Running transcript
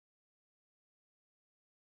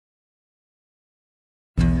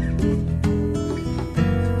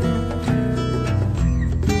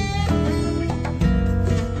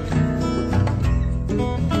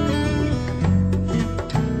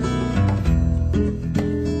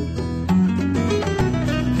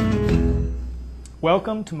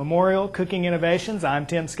Welcome to Memorial Cooking Innovations. I'm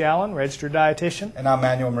Tim Scallon, registered dietitian. And I'm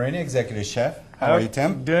Manuel Marini, executive chef. How are you,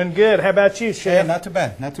 Tim? Doing good. How about you, chef? Yeah, not too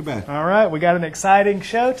bad, not too bad. All right, we got an exciting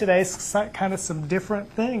show today, kind of some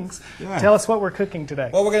different things. Yeah. Tell us what we're cooking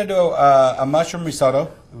today. Well, we're going to do a mushroom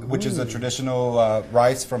risotto, which is a traditional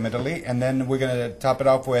rice from Italy. And then we're going to top it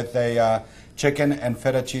off with a chicken and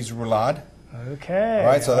feta cheese roulade. Okay. All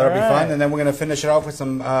right, so that'll be fun. And then we're going to finish it off with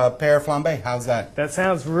some pear flambe. How's that? That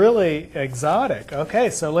sounds really exotic. Okay,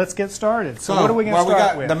 so let's get started. So what are we going to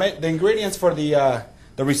start with? The ingredients for the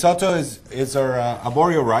risotto is our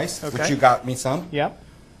arborio rice, which you got me some. Yep.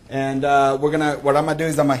 And what I'm gonna do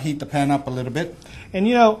is I'm gonna heat the pan up a little bit. And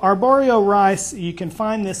you know, arborio rice, you can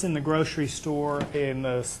find this in the grocery store in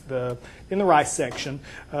the rice section.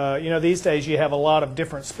 You know, these days you have a lot of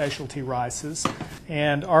different specialty rices.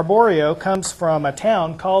 And arborio comes from a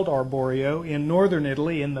town called Arborio in northern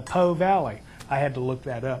Italy in the Po Valley. I had to look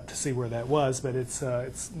that up to see where that was, but it's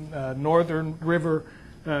northern river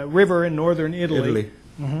in northern Italy.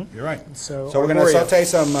 Mm-hmm. You're right. So we're going to saute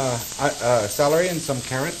some celery and some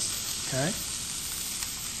carrots. Okay.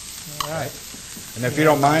 All right. And if you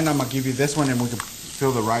don't mind, I'm going to give you this one and we can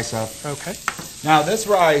fill the rice up. Okay. Now this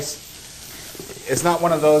rice, it's not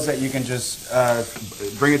one of those that you can just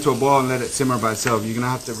bring it to a boil and let it simmer by itself. You're going to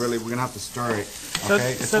have to we're going to have to stir it.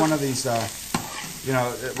 Okay. It's one of these, you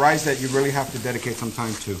know, rice that you really have to dedicate some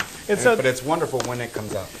time to. But it's wonderful when it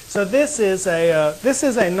comes out. So this is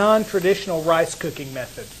a non-traditional rice cooking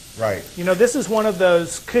method. Right. You know, this is one of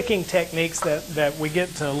those cooking techniques that we get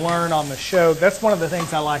to learn on the show. That's one of the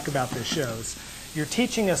things I like about this show. Is you're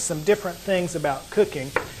teaching us some different things about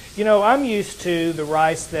cooking. You know, I'm used to the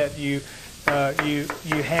rice that you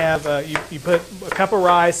put a cup of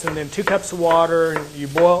rice and then 2 cups of water and you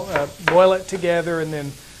boil it together and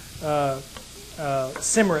then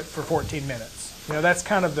simmer it for 14 minutes. You know, that's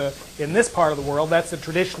kind of in this part of the world, that's the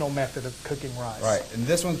traditional method of cooking rice. Right, and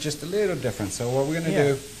this one's just a little different. So what we're going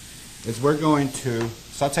to do is we're going to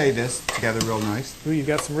saute this together real nice. Ooh, you've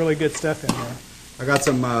got some really good stuff in there. I got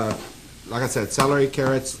some, like I said, celery,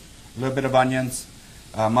 carrots, a little bit of onions,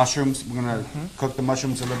 mushrooms. We're going to cook the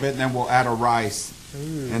mushrooms a little bit, and then we'll add our rice.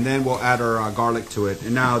 Ooh. And then we'll add our garlic to it.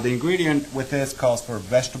 And now the ingredient with this calls for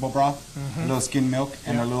vegetable broth, a little skim milk,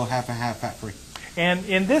 and a little half and half fat-free. And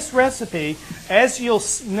in this recipe, as you'll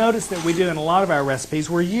notice that we do in a lot of our recipes,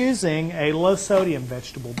 we're using a low-sodium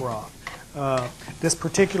vegetable broth. This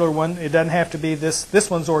particular one, it doesn't have to be this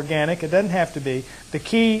one's organic. It doesn't have to be. The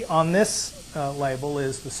key on this label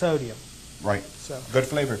is the sodium. Right. So good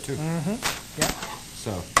flavor too. Yeah.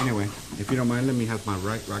 So anyway, if you don't mind, let me have my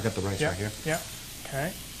rice. I got the rice right here. Yeah.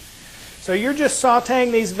 Okay. So you're just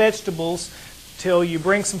sautéing these vegetables till you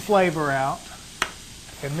bring some flavor out,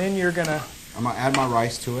 and then you're gonna. I'm going to add my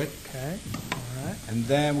rice to it. Okay, all right. And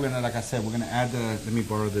then we're going to, like I said, we're going to add let me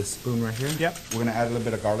borrow this spoon right here. Yep. We're going to add a little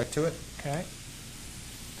bit of garlic to it. Okay.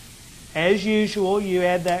 As usual, you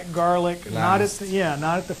add that garlic, not at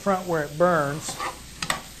the front where it burns.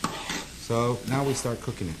 So now we start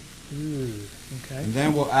cooking it. Ooh, okay. And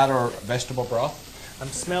then we'll add our vegetable broth. I'm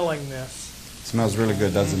smelling this. It smells really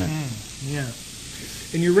good, doesn't it? Yeah.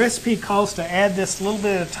 And your recipe calls to add this a little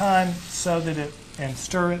bit at a time and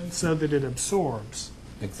stir it so that it absorbs.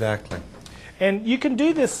 Exactly. And you can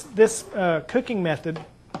do this cooking method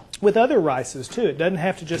with other rices too. It doesn't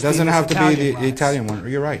have to just. It doesn't have to be the rice. Italian one.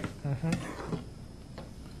 You're right.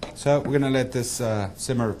 So we're gonna let this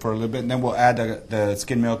simmer for a little bit, and then we'll add the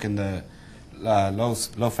skim milk and the low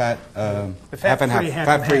fat, half and half,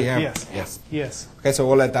 fat-free. Yes. Okay, so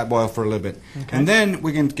we'll let that boil for a little bit, and then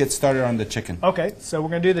we can get started on the chicken. Okay, so we're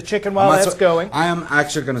going to do the chicken while that's going. I am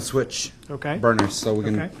actually going to switch burners, so we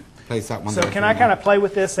can place that one. So can I kind of play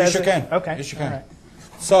with this? Yes, you can. Okay. Yes, you can. Right.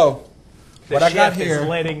 So what I got here is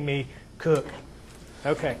letting me cook.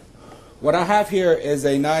 Okay. What I have here is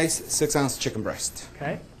a nice 6-ounce chicken breast.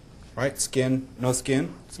 Okay. Right, skin, no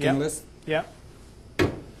skin, skinless. Yep.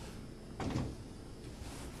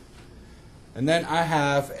 And then I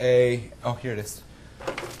have here it is.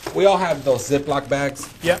 We all have those Ziploc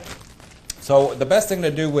bags. Yep. So the best thing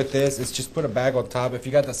to do with this is just put a bag on top. If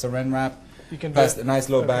you got the saran wrap, you can pass a nice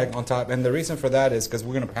little bag on top. And the reason for that is because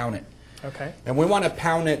we're going to pound it. Okay. And we want to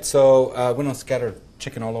pound it so we don't scatter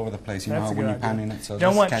chicken all over the place, you know, when you're pounding it. So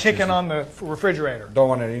don't want chicken on the refrigerator. Don't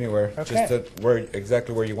want it anywhere. Okay. Just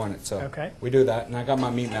exactly where you want it. So we do that. And I got my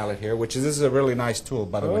meat mallet here, this is a really nice tool,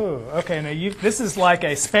 by the way. Oh, okay. Now this is like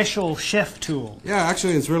a special chef tool. Yeah,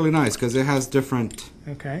 actually it's really nice because it has different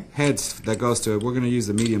heads that goes to it. We're going to use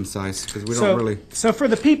the medium size because we don't really. So for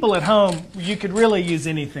the people at home, you could really use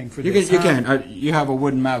anything for this. You can. You have a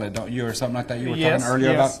wooden mallet, don't you, or something like that you were talking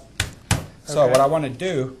earlier about? So what I want to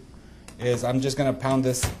do is I'm just going to pound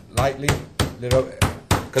this lightly,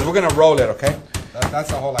 because we're going to roll it, okay? That's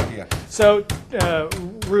the whole idea. So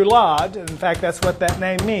roulade, in fact, that's what that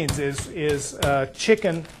name means, is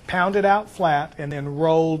chicken pounded out flat and then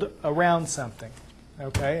rolled around something,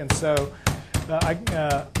 okay? And so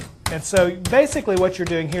basically what you're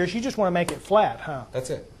doing here is you just want to make it flat, huh? That's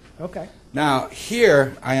it. Okay. Now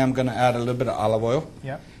here I am going to add a little bit of olive oil.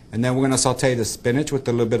 Yeah. And then we're going to saute the spinach with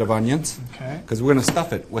a little bit of onions. Okay. Because we're going to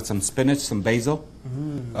stuff it with some spinach, some basil,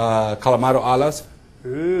 Kalamata olives.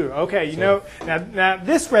 Ooh, okay. You know, now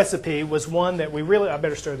this recipe was one that we really, I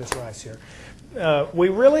better stir this rice here. We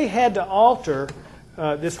really had to alter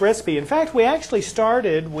this recipe. In fact, we actually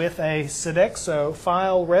started with a Sodexo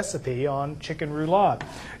file recipe on chicken roulade.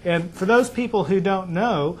 And for those people who don't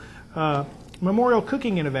know, Memorial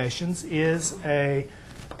Cooking Innovations is a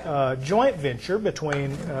joint venture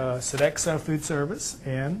between Sodexo Food Service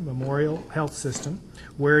and Memorial Health System,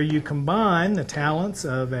 where you combine the talents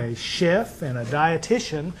of a chef and a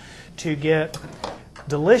dietitian to get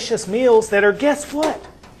delicious meals that are, guess what?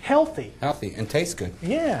 Healthy. Healthy and taste good.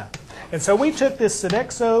 Yeah. And so we took this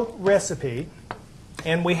Sodexo recipe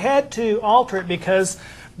and we had to alter it because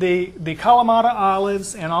the Kalamata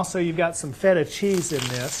olives and also you've got some feta cheese in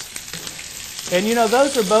this. And you know,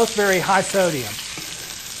 those are both very high sodium.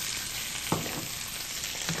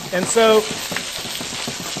 And so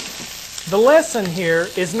the lesson here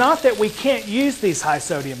is not that we can't use these high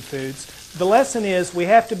sodium foods. The lesson is we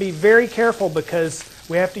have to be very careful because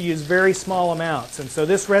we have to use very small amounts. And so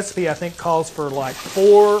this recipe, I think, calls for like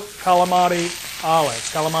 4 Kalamata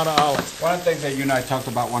olives. One of the things that you and I talked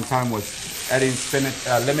about one time was adding spinach,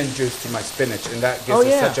 lemon juice to my spinach, and that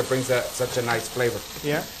gives brings such a nice flavor.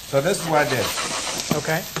 Yeah. So this is what I did.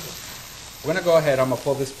 Okay. We're gonna go ahead. I'm gonna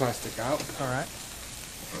pull this plastic out. All right.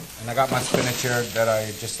 And I got my spinach here that I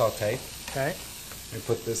just sauteed. Okay. Let me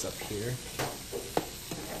put this up here.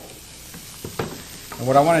 And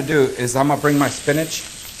what I want to do is I'm going to bring my spinach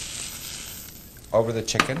over the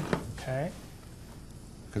chicken. Okay.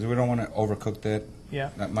 Because we don't want to overcook that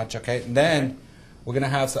that much, okay? And then we're going to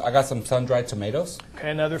have, I got some sun-dried tomatoes. Okay,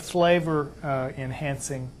 another flavor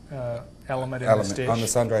enhancing element in this dish. On the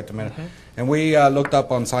sun-dried tomato. And we looked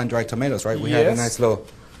up on sun-dried tomatoes, right? We had a nice little...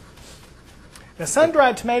 Now,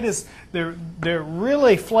 sun-dried tomatoes, they're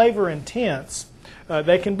really flavor intense.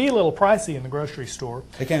 They can be a little pricey in the grocery store.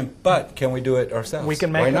 They can, but can we do it ourselves? We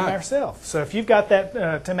can make them ourselves. So if you've got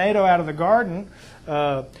that tomato out of the garden,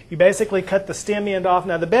 you basically cut the stem end off.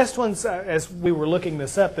 Now the best ones, as we were looking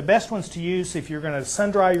this up, the best ones to use if you're going to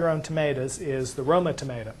sun-dry your own tomatoes is the Roma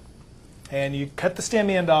tomato. And you cut the stem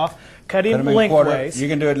end off, cut him lengthways. You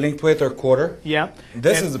can do it lengthwise or quarter. Yeah.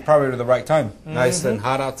 This is probably the right time. Nice and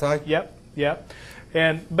hot outside. Yep. Yep.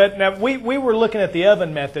 But now we were looking at the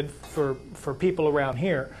oven method for people around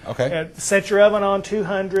here. Okay. Set your oven on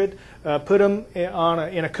 200, put them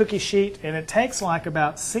in a cookie sheet, and it takes like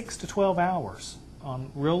about 6 to 12 hours on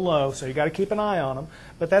real low, so you got to keep an eye on them.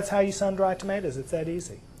 But that's how you sun-dry tomatoes. It's that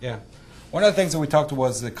easy. Yeah. One of the things that we talked about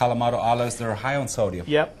was the Kalamata olives. They're high on sodium.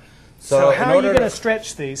 Yep. So how are you going to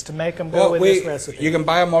stretch these to make them go with this recipe? You can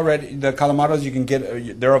buy them already. The Kalamatas you can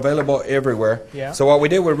get, they're available everywhere. Yeah. So what we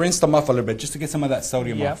did, we rinsed them off a little bit just to get some of that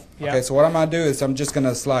sodium off. Okay, so what I'm going to do is I'm just going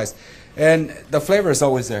to slice. And the flavor is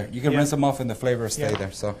always there. You can rinse them off and the flavor will stay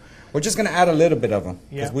there. So we're just going to add a little bit of them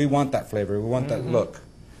because we want that flavor. We want that look.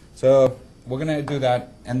 So we're going to do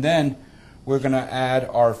that. And then we're going to add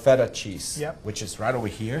our feta cheese, which is right over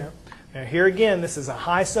here. Yep. Now here again, this is a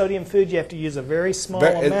high sodium food. You have to use a very small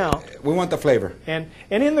amount. We want the flavor. And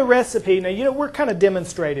in the recipe, now you know we're kind of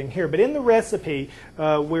demonstrating here, but in the recipe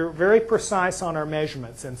we're very precise on our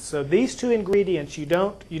measurements. And so these 2 ingredients you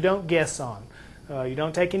don't guess on. You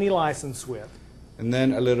don't take any license with. And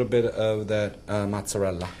then a little bit of that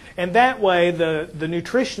mozzarella. And that way the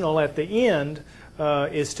nutritional at the end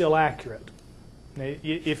is still accurate. Now,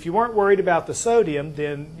 if you weren't worried about the sodium,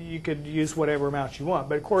 then you could use whatever amount you want.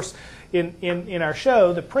 But of course, in our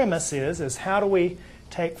show, the premise is how do we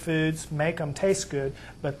take foods, make them taste good,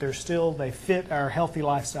 but they fit our healthy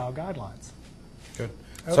lifestyle guidelines. Good.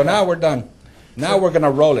 Okay. So now we're done. Now we're going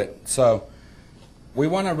to roll it. So we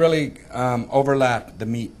want to really overlap the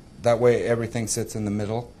meat. That way everything sits in the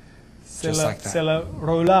middle, just like that. C'est la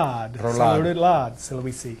roulade. Roulade. C'est la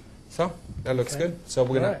roulade. So that looks good. So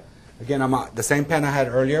we're going to... Again, I'm the same pan I had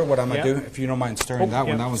earlier. What I'm going to do, if you don't mind stirring that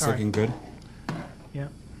one, that one's looking good. Yeah.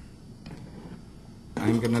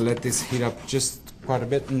 I'm going to let this heat up just quite a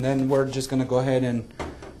bit, and then we're just going to go ahead and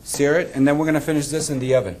sear it, and then we're going to finish this in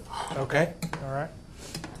the oven. Okay. All right.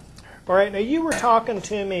 All right. Now, you were talking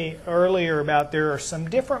to me earlier about there are some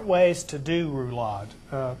different ways to do roulade.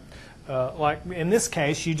 like in this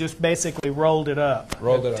case, you just basically rolled it up.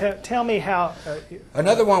 Rolled it up. Tell me how.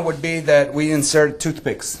 Another one would be that we insert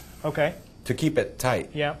toothpicks Okay. to keep it tight.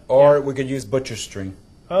 Yeah. Or yeah. we could use butcher string.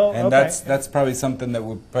 Oh, and okay. that's probably something that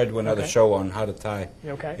we'll probably do another show on, how to tie.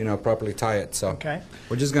 Okay. You know, properly tie it. So Okay.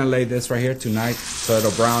 we're just gonna lay this right here tonight so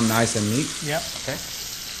it'll brown nice and neat. Yep. Okay.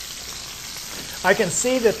 I can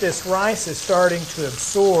see that this rice is starting to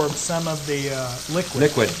absorb some of the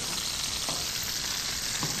liquid.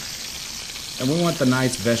 And we want the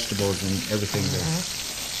nice vegetables and everything there.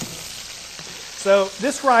 So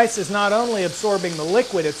this rice is not only absorbing the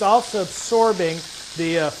liquid, it's also absorbing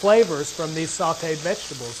the flavors from these sautéed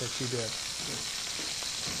vegetables that you did.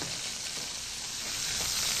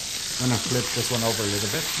 I'm going to flip this one over a little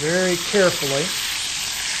bit. Very carefully.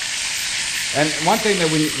 And one thing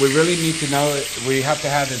that we really need to know, we have to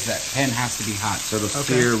have is that pan has to be hot, so it'll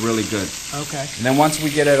sear really good. Okay. And then once we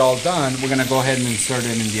get it all done, we're going to go ahead and insert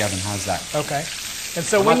it in the oven. How's that? Okay. And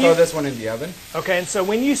so I'm when going to you throw this one in the oven. Okay, and so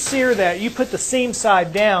when you sear that, you put the seam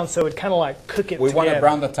side down so it kind of like cook it We together. want to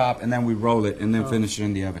brown the top, and then we roll it, and then finish it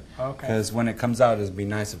in the oven. Okay. Because when it comes out, it'll be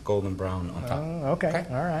nice and golden brown on top. Okay.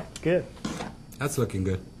 All right. Good. That's looking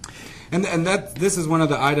good. And this is one of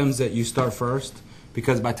the items that you start first,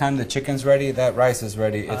 because by the time the chicken's ready, that rice is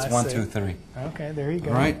ready. It's I 1, see. 2, 3. Okay, there you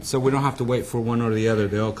go. All right? So we don't have to wait for one or the other.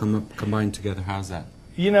 They all come up combined together. How's that?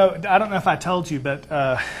 You know, I don't know if I told you, but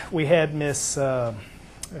we had Miss,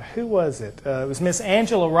 who was it? It was Miss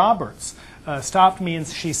Angela Roberts stopped me and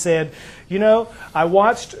she said, you know, I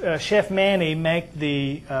watched Chef Manny make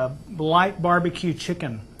the light barbecue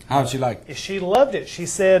chicken. How'd she like it? She loved it. She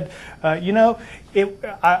said, you know,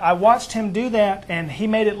 I watched him do that and he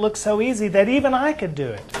made it look so easy that even I could do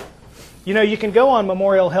it. You know, you can go on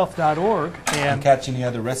memorialhealth.org and catch any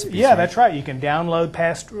other recipes. Yeah, right? that's right. You can download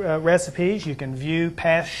past recipes. You can view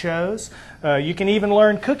past shows. You can even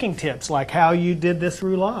learn cooking tips like how you did this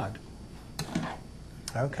roulade.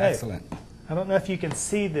 Okay. Excellent. I don't know if you can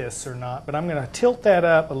see this or not, but I'm going to tilt that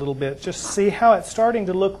up a little bit. Just see how it's starting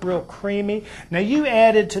to look real creamy. Now you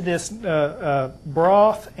added to this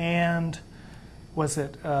broth and was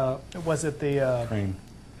it the Cream.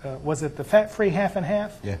 was it the fat-free half and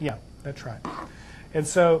half? Yeah. Yeah, that's right. And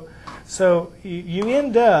so you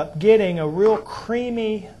end up getting a real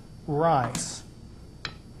creamy rice.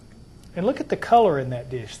 And look at the color in that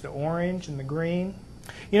dish, the orange and the green.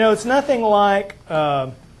 You know, it's nothing like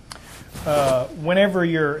whenever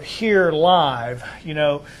you're here live, you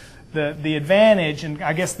know, the advantage, and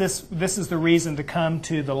I guess this is the reason to come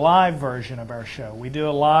to the live version of our show. We do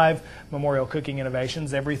a live Memorial Cooking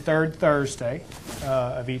Innovations every third Thursday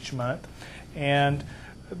of each month. And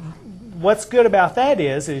what's good about that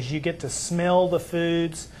is you get to smell the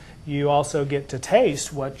foods. You also get to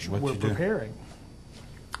taste what we're preparing.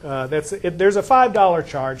 There's a $5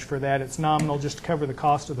 charge for that. It's nominal just to cover the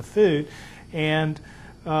cost of the food. And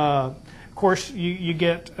of course, you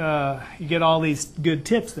get all these good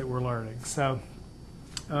tips that we're learning. So,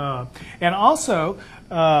 and also,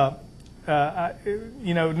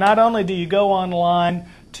 you know, not only do you go online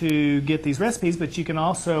to get these recipes, but you can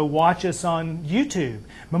also watch us on YouTube.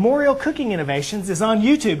 Memorial Cooking Innovations is on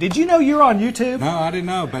YouTube. Did you know you're on YouTube? No, I didn't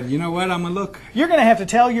know, but you know what? I'm going to look. You're going to have to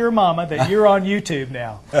tell your mama that you're on YouTube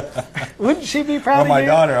now. Wouldn't she be proud of you? My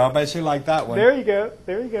daughter, I'll bet she liked that one. There you go.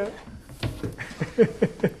 There you go.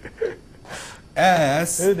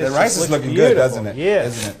 Yes, Ooh, the rice is looking good, doesn't it?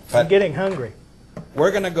 Yes. Isn't it? I'm getting hungry.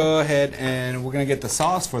 We're going to go ahead and we're going to get the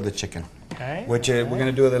sauce for the chicken. Okay. Which we're going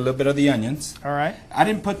to do with a little bit of the onions. All right. I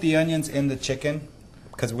didn't put the onions in the chicken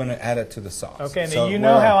because we're going to add it to the sauce. Okay, so now you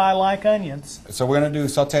know how I like onions. So we're going to do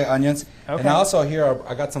sauté onions. Okay. And also here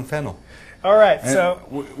I got some fennel. All right, And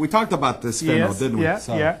so we talked about this fennel, yes, didn't we? Yeah,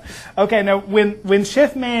 So. yeah. Okay, now when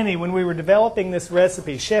Chef Manny, when we were developing this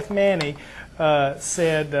recipe, Chef Manny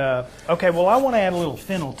said, okay, well, I want to add a little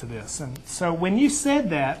fennel to this. And so when you said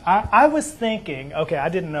that, I was thinking, okay, I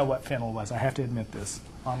didn't know what fennel was. I have to admit this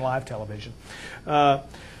on live television. I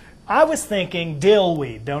was thinking dill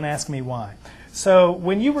weed. Don't ask me why. So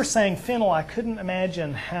when you were saying fennel, I couldn't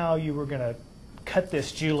imagine how you were going to cut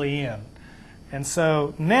this julienne. And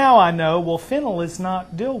so now I know, well, fennel is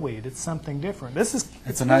not dillweed. It's something different.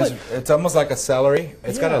 It's a nice, it's almost like a celery.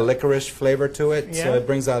 It's got a licorice flavor to it, so Yeah. it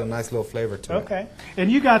brings out a nice little flavor to it. Okay. And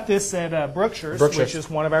you got this at Brookshire's, which is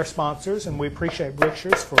one of our sponsors, and we appreciate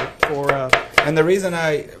Brookshire's for And the reason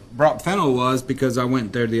I brought fennel was because I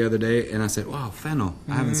went there the other day and I said, wow, fennel.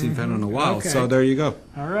 I haven't seen fennel in a while. Okay. So there you go.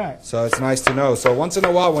 all right. So it's nice to know. So once in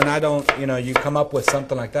a while when I don't, you come up with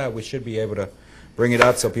something like that, we should be able to bring it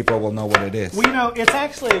up so people will know what it is. Well, you know, it's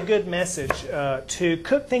actually a good message to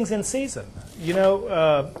cook things in season. You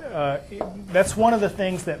know, that's one of the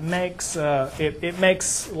things that makes it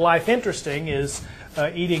makes life interesting is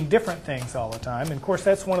eating different things all the time. And of course,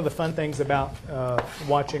 that's one of the fun things about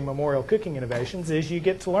watching Memorial Cooking Innovations is you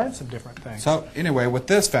get to learn some different things. So anyway, with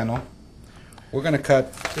this fennel, we're gonna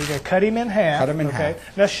cut. So you're gonna cut him in half. Cut him in okay.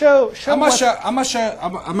 half. Now show. I'm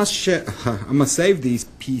gonna save these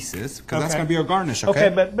pieces because that's gonna be our garnish. Okay.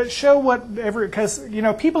 Okay, but show whatever, because you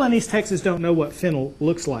know people in East Texas don't know what fennel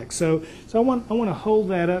looks like. So I want to hold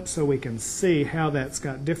that up so we can see how that's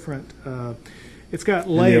got different. It's got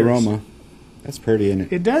layers. And the aroma. That's pretty, isn't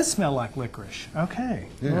it? It does smell like licorice. Okay.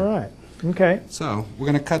 Yeah. All right. Okay. So we're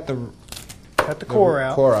gonna cut the core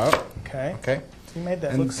out. Core out. Okay. Okay. You made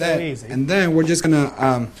that look so easy. And then we're just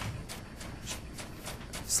gonna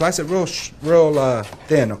slice it real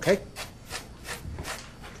thin, okay?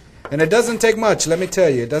 And it doesn't take much. Let me tell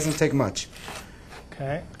you, it doesn't take much.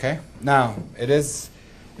 Okay. Okay. Now it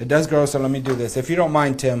does grow. So let me do this. If you don't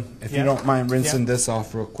mind, Tim, if you don't mind rinsing this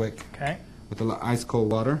off real quick. Okay. With the ice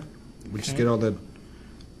cold water, we just get all the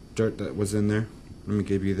dirt that was in there. Let me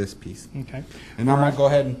give you this piece. Okay. And I'm gonna go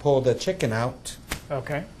ahead and pull the chicken out.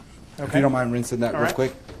 Okay. If you don't mind rinsing that real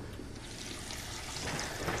quick.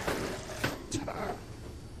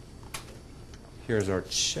 Here's our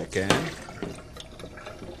chicken.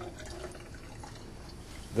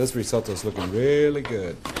 This risotto is looking really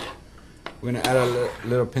good. We're going to add a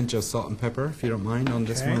little pinch of salt and pepper, if you don't mind, on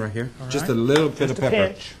this one right here. Just a little bit of pepper.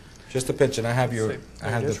 Pinch. Just a pinch. And I have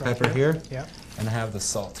the pepper here, and I have the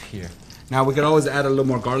salt here. Now we could always add a little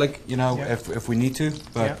more garlic, you know, if we need to,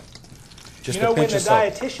 but just you know, a pinch of when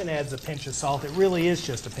salt. the dietitian adds a pinch of salt, it really is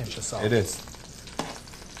just a pinch of salt. It is.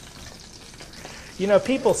 You know,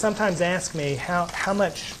 people sometimes ask me how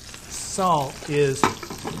much salt is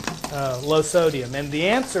low sodium, and the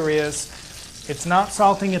answer is it's not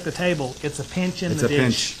salting at the table. It's a pinch in the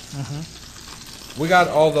dish. It's a pinch. We got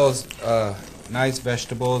all those nice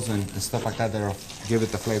vegetables and stuff like that that'll give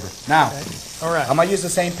it the flavor. Now, all right. I'm gonna use the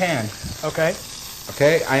same pan. Okay.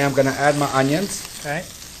 Okay, I am gonna add my onions. Okay.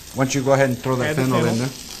 Once you go ahead and throw that fennel in there.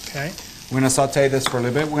 Okay. We're gonna saute this for a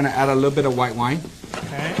little bit. We're gonna add a little bit of white wine.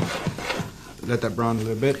 Okay. Let that brown a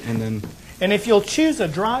little bit, and then. And if you'll choose a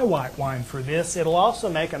dry white wine for this, it'll also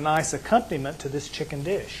make a nice accompaniment to this chicken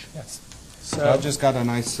dish. Yes. So I just got a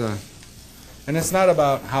nice. And it's not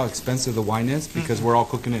about how expensive the wine is because we're all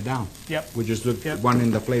cooking it down. Yep. We just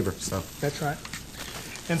wanting the flavor. So. That's right.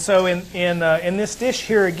 And so in this dish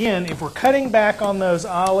here again, if we're cutting back on those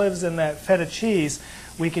olives and that feta cheese,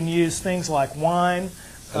 we can use things like wine.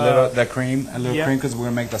 A little cream because we're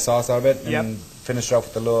gonna make the sauce out of it, and finish it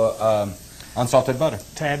off with a little unsalted butter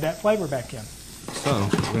to add that flavor back in. So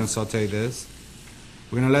we're gonna saute this.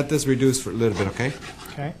 We're gonna let this reduce for a little bit, okay?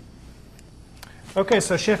 Okay. Okay,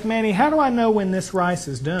 so Chef Manny, how do I know when this rice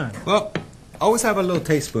is done? Well, always have a little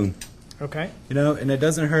teaspoon. Okay. You know, and it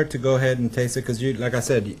doesn't hurt to go ahead and taste it because you, like I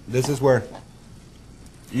said, this is where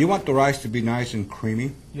you want the rice to be nice and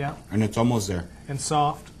creamy. Yeah. And it's almost there. And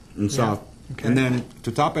soft. And soft. Okay. And then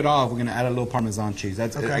to top it off, we're gonna add a little Parmesan cheese.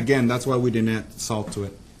 That's again, that's why we didn't add salt to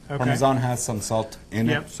it. Okay. Parmesan has some salt in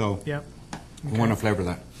it, so we want to flavor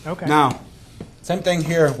that. Okay. Now, same thing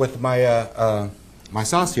here with my my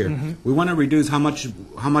sauce here. We want to reduce how much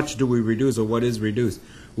do we reduce, or what is reduced?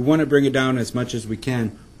 We want to bring it down as much as we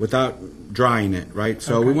can without drying it, right?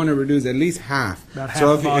 So we want to reduce at least half. About half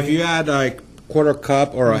so volume. if you add like quarter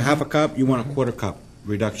cup or a half a cup, you want a quarter cup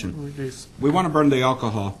reduction. Reduce. We want to burn the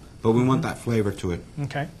alcohol, but we want that flavor to it.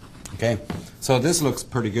 Okay. Okay. So this looks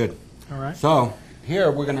pretty good. All right. So here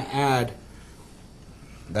we're going to add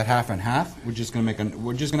that half and half. We're just going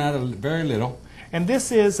to add a very little. And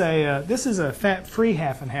this is a fat-free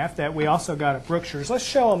half and half that we also got at Brookshire's. Let's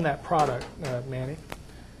show them that product, Manny.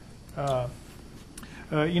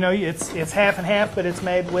 You know, it's half and half, but it's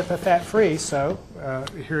made with a fat-free. So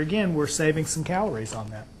here again, we're saving some calories on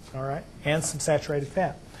that. All right, and some saturated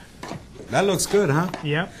fat. That looks good, huh?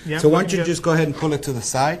 Yeah. So why don't you just go ahead and pull it to the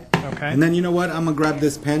side? Okay. And then you know what? I'm gonna grab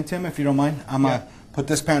this pan, Tim, if you don't mind. I'm gonna put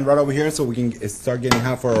this pan right over here so we can start getting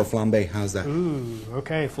hot for our flambe. How's that? Ooh,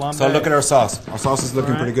 okay, flambe. So look at our sauce. Our sauce is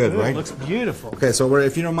looking pretty good, Ooh, right? It looks beautiful. Okay, so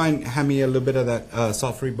if you don't mind, hand me a little bit of that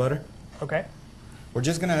salt-free butter. Okay. We're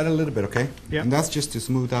just gonna add a little bit, okay? Yeah. And that's just to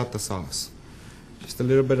smooth out the sauce. Just a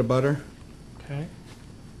little bit of butter. Okay.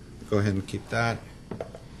 Go ahead and keep that.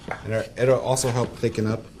 And it'll also help thicken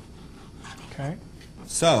up. Okay.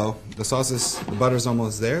 So the butter's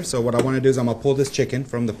almost there. So what I want to do is I'm gonna pull this chicken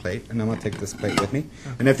from the plate, and I'm gonna take this plate with me.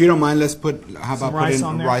 Okay. And if you don't mind, let's putting rice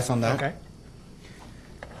on that. Okay.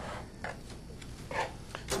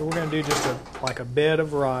 So So we're going to do just like a bed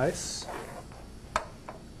of rice.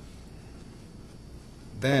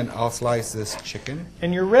 Then I'll slice this chicken.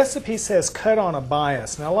 And your recipe says cut on a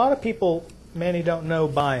bias. Now a lot of people, Manny, don't know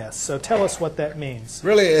bias, so tell us what that means.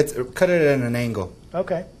 Really, it's cut it at an angle.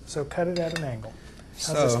 Okay, so cut it at an angle.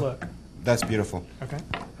 How's this look? That's beautiful. Okay.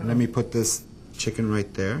 And let me put this chicken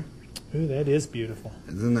right there. Ooh, that is beautiful.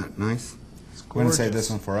 Isn't that nice? It's We're going to gorgeous. save this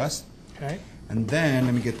one for us. Okay. And then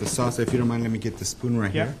let me get the sauce. If you don't mind, let me get the spoon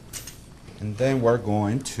right Yep. here. And then we're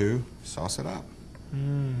going to sauce it up.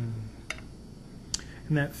 And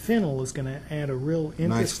that fennel is going to add a real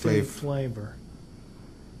interesting flavor.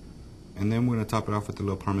 And then we're going to top it off with a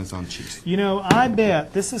little Parmesan cheese. You know, I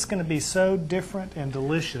bet this is going to be so different and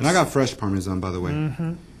delicious. And I got fresh Parmesan, by the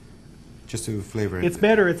way. Just to flavor it. It's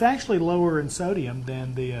better. It's actually lower in sodium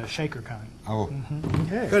than the shaker kind. Oh,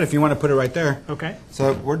 Okay. good. If you want to put it right there. Okay.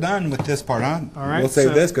 So we're done with this part, huh? All right, We'll save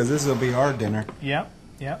so- this because this will be our dinner. Yep,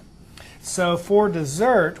 yep. So for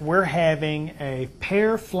dessert, we're having a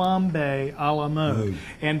pear flambe a la mode. Ooh.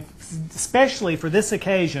 And especially for this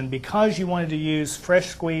occasion, because you wanted to use fresh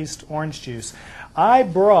squeezed orange juice, I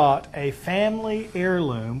brought a family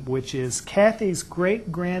heirloom, which is Kathy's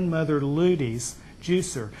great-grandmother Ludy's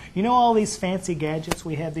juicer. You know all these fancy gadgets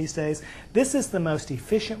we have these days? This is the most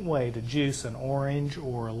efficient way to juice an orange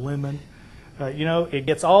or a lemon. You know, it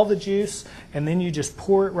gets all the juice, and then you just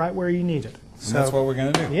pour it right where you need it. So that's what we're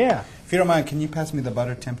going to do. Yeah. If you don't mind, can you pass me the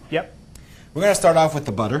butter, Tim? Yep. We're going to start off with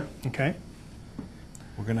the butter. Okay.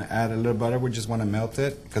 We're going to add a little butter. We just want to melt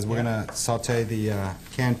it because we're going to saute the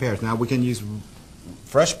canned pears. Now we can use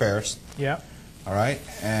fresh pears. Yep. All right.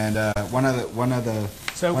 And one of the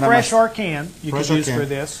So fresh or canned you Fresh can or use for canned.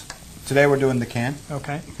 this. Today we're doing the can.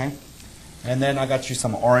 Okay. Okay. And then I got you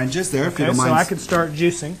some oranges there. If you Okay, don't so mind. I could start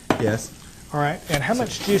juicing. Yes. All right. And how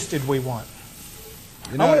much juice did we want?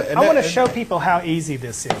 You know, I want to show people how easy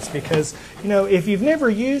this is because, you know, if you've never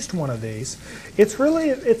used one of these, it's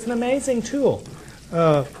an amazing tool.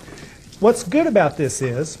 What's good about this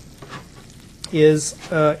is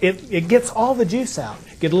it gets all the juice out.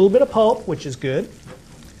 Get a little bit of pulp, which is good.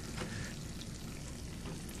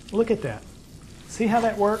 Look at that. See how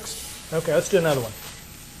that works? Okay, let's do another one.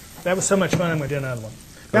 That was so much fun, I'm going to do another one.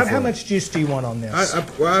 About how much juice do you want on this?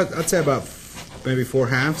 I'd say about maybe 4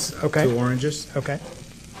 halves. Okay. 2 oranges. Okay.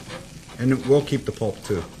 And we'll keep the pulp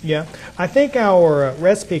too. Yeah, I think our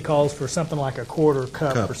recipe calls for something like a quarter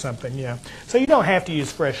cup or something, yeah. So you don't have to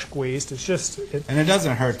use fresh squeezed, it's just... And it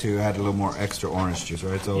doesn't hurt to add a little more extra orange juice,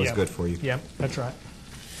 right? It's always Yeah. good for you. Yeah, that's right.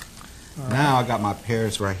 Now I got my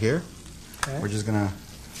pears right here. Okay. We're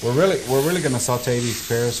really gonna saute these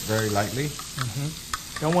pears very lightly.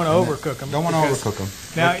 Don't want to overcook them. Don't want to overcook them.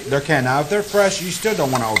 Now- They're canned. Now if they're fresh, you still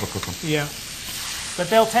don't want to overcook them. Yeah, but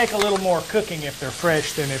they'll take a little more cooking if they're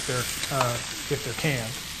fresh than if they're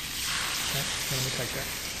canned. Okay, let me take that.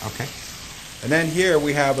 Okay. And then here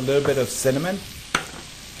we have a little bit of cinnamon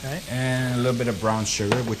Okay. and a little bit of brown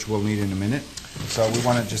sugar, which we'll need in a minute. So we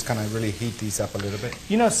want to just kind of really heat these up a little bit.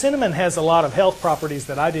 You know, cinnamon has a lot of health properties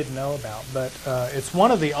that I didn't know about, but it's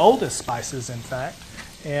one of the oldest spices, in fact,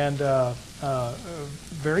 and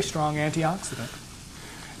very strong antioxidant,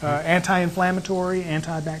 anti-inflammatory,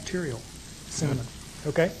 antibacterial. Cinnamon.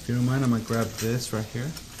 Okay. If you don't mind, I'm going to grab this right here.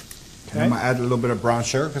 Okay. And I'm going to add a little bit of brown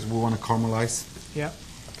sugar because we want to caramelize. Yeah.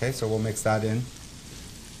 Okay, so we'll mix that in.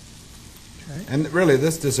 Okay. And really,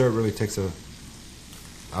 this dessert really takes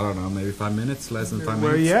I don't know, maybe 5 minutes, less than 5 minutes.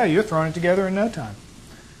 Well, yeah, you're throwing it together in no time.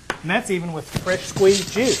 And that's even with fresh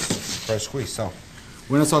squeezed juice. Fresh squeeze. So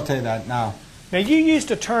we're going to saute that now. Now, you used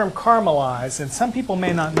the term caramelize, and some people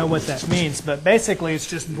may not know what that means, but basically it's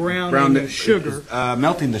just browning the sugar.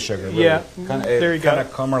 Melting the sugar. Really. Yeah, there you go. It kind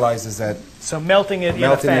of caramelizes that. So melting it in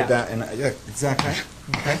a fat. Yeah, exactly.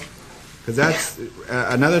 Okay. Because that's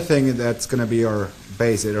another thing that's going to be our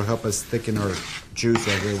base. It'll help us thicken our juice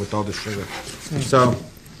right here with all the sugar. So,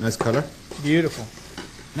 nice color. Beautiful.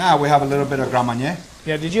 Now we have a little bit of Grand Marnier.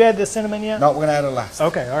 Yeah, did you add the cinnamon yet? No, we're going to add it last.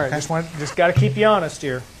 Okay, all right. Okay. Just got to keep you honest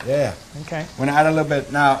here. Yeah. Okay. We're going to add a little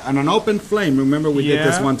bit. Now, on an open flame, remember we did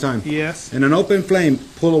this one time. Yes. In an open flame,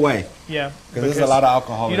 pull away. Yeah. Because there's a lot of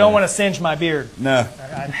alcohol You in don't there. want to singe my beard. No.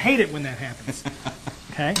 I hate it when that happens.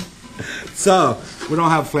 Okay. So, we don't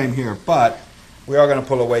have a flame here, but we are going to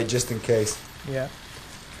pull away just in case. Yeah.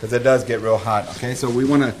 Because it does get real hot. Okay, so we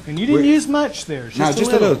want to... And you didn't use much there. No,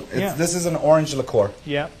 just a little. Yeah. This is an orange liqueur.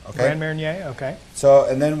 Yeah. Okay. Grand Marnier. Okay. So,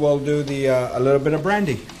 and then we'll do the a little bit of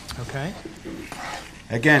brandy. Okay.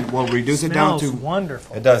 Again, we'll reduce it down to... Smells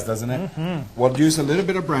wonderful. It does, doesn't it? We'll use a little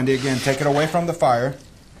bit of brandy. Again, take it away from the fire.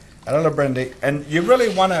 Add a little brandy. And you really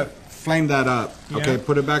want to flame that up. Okay,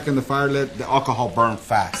 put it back in the fire. Let the alcohol burn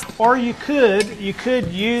fast. Or you could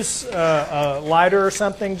use a lighter or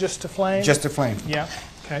something just to flame. Just to flame. Yeah.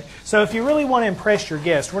 Okay. So if you really want to impress your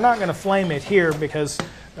guests, we're not going to flame it here because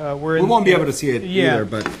we won't be able to see it either.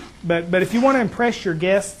 But if you want to impress your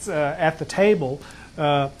guests at the table,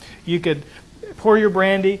 you could pour your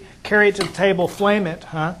brandy, carry it to the table, flame it,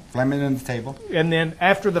 Flame it on the table. And then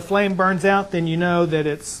after the flame burns out, then you know that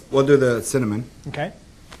it's. We'll do the cinnamon. Okay.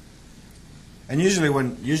 And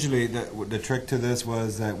usually the trick to this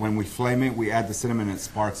was that when we flame it, we add the cinnamon and it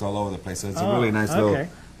sparks all over the place. So it's a really nice little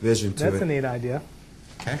vision to it. That's a neat idea.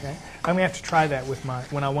 Okay. I'm gonna have to try that with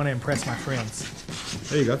when I want to impress my friends.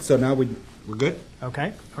 There you go. So now we're good.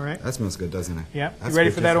 Okay. All right. That smells good, doesn't it? Yeah. That's you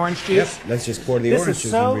ready good. for that orange juice? Yep. Let's just pour the orange juice. This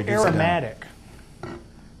is so and reduce it down. aromatic.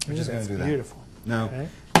 We're just gonna do that. Beautiful. Now, Okay.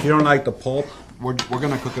 if you don't like the pulp, we're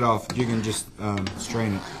gonna cook it off. You can just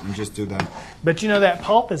strain it and just do that. But you know that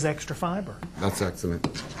pulp is extra fiber. That's excellent.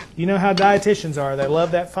 You know how dietitians are. They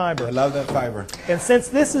love that fiber. I love that fiber. And since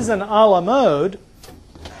this is an a la mode,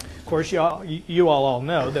 of course, you all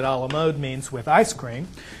know that a la mode means with ice cream.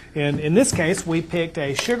 And in this case, we picked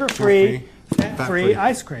a sugar-free, fat-free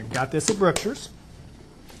ice cream. Got this at Brookshire's.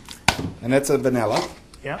 And that's a vanilla.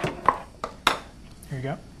 Yeah. Here you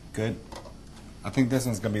go. Good. I think this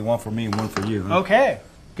one's going to be one for me and one for you. Huh? Okay.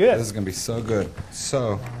 Good. This is going to be so good.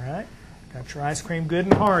 So. All right. Got your ice cream good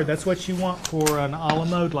and hard. That's what you want for an a la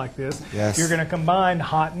mode like this. Yes. You're going to combine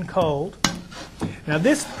hot and cold. Now,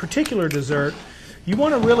 this particular dessert, you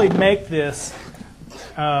want to really make this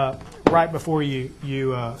right before you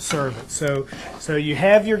serve it. So you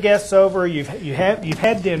have your guests over, you've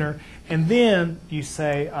had dinner, and then you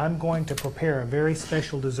say, I'm going to prepare a very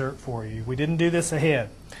special dessert for you. We didn't do this ahead.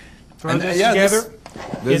 Throw this together.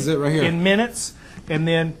 This is it right here. In minutes, and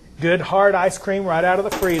then good hard ice cream right out of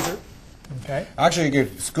the freezer. Okay. Actually, you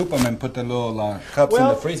could scoop them and put the little cups in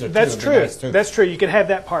the freezer too. That's true. Nice too. That's true. You could have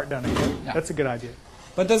that part done again. Yeah. That's a good idea.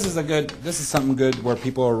 But this is something good where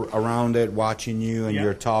people are around it watching you and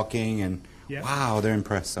you're talking and wow, they're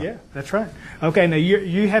impressed. So. Yeah, that's right. Okay, now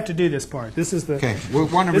you have to do this part. This is the. Okay, we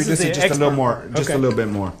want to reduce it just a little more, just a little bit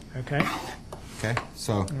more. Okay. Okay,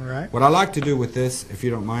 so all right. What I like to do with this, if you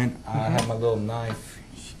don't mind, I have my little knife.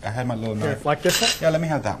 I had my little knife. Like this one? Yeah, let me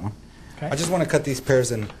have that one. Okay. I just want to cut these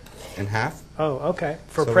pears in half. Oh, okay.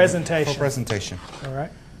 For presentation. For presentation. All right.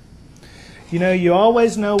 You know, you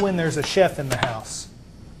always know when there's a chef in the house.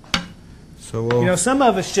 So we'll, you know, some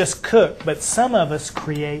of us just cook, but some of us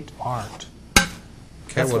create art.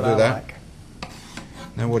 Okay, we'll do that. Like.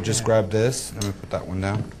 Then we'll just grab this. Let me put that one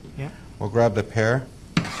down. Yeah. We'll grab the pear.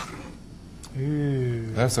 Ooh.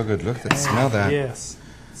 That's so good. Look, smell that. Yes.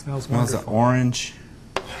 It smells wonderful. Smells the orange.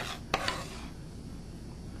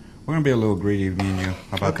 We're going to be a little greedy, me and you.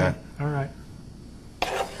 How about that? All right.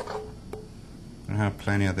 I have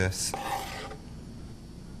plenty of this.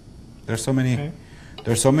 There's so many.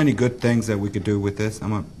 There's so many good things that we could do with this. I'm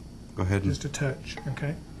gonna go ahead and just a touch.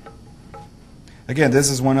 Okay. Again, this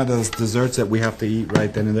is one of those desserts that we have to eat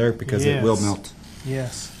right then and there because it will melt.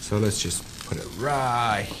 Yes. So let's just put it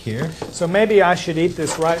right here. So maybe I should eat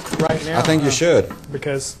this right now. I think you should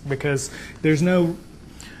because there's no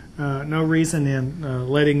reason in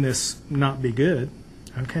letting this not be good.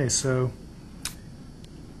 Okay, so.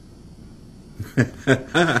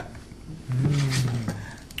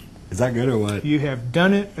 Is that good or what? You have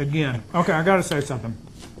done it again. Okay, I got to say something.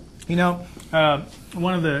 You know,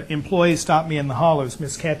 one of the employees stopped me in the hall. It was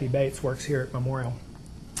Miss Kathy Bates, works here at Memorial.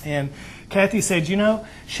 And Kathy said, you know,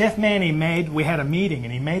 Chef Manny we had a meeting,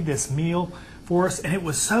 and he made this meal for us, and it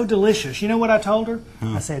was so delicious. You know what I told her?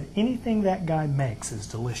 I said, anything that guy makes is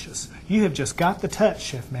delicious. You have just got the touch,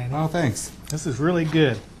 Chef Manny. Oh, thanks. This is really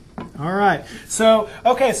good. All right. So,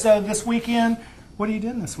 okay, so this weekend, what are you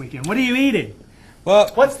doing this weekend? What are you eating?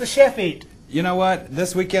 Well, what's the chef eat? You know what?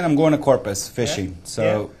 This weekend I'm going to Corpus fishing.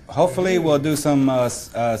 So hopefully we'll do some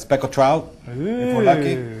speckled trout if we're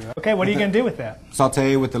lucky. Okay, what are you going to do with that?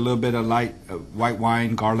 Saute with a little bit of light white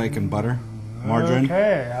wine, garlic, and butter, margarine.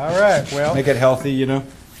 Okay, all right. Well, make it healthy, you know.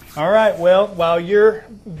 All right. Well, while you're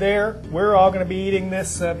there, we're all going to be eating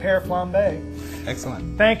this pear flambe.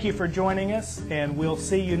 Excellent. Thank you for joining us, and we'll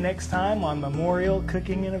see you next time on Memorial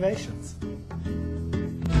Cooking Innovations.